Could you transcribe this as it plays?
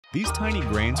These tiny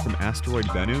grains from asteroid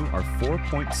Bennu are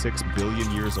 4.6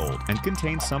 billion years old and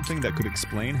contain something that could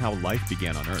explain how life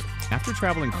began on Earth. After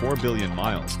traveling 4 billion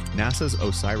miles, NASA's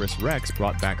OSIRIS-REx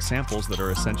brought back samples that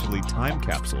are essentially time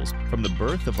capsules from the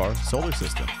birth of our solar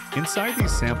system. Inside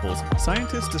these samples,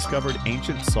 scientists discovered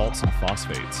ancient salts and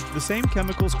phosphates, the same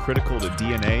chemicals critical to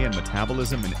DNA and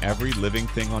metabolism in every living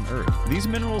thing on Earth. These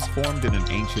minerals formed in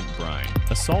an ancient brine,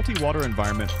 a salty water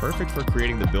environment perfect for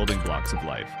creating the building blocks of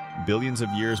life, billions of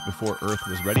years before Earth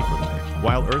was ready for life.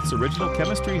 While Earth's original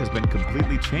chemistry has been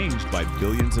completely changed by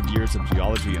billions of years of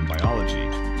geology and biology,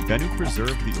 Bennu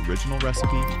preserved the original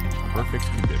recipe in perfect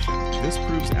condition. This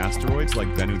proves asteroids like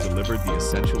Bennu delivered the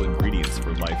essential ingredients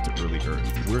for life to early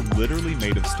Earth. We're literally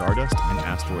made of stardust and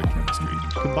asteroid chemistry.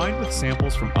 Combined with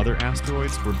samples from other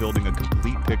asteroids, we're building a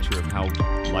complete picture of how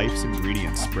life's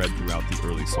ingredients spread throughout the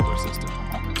early solar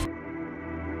system.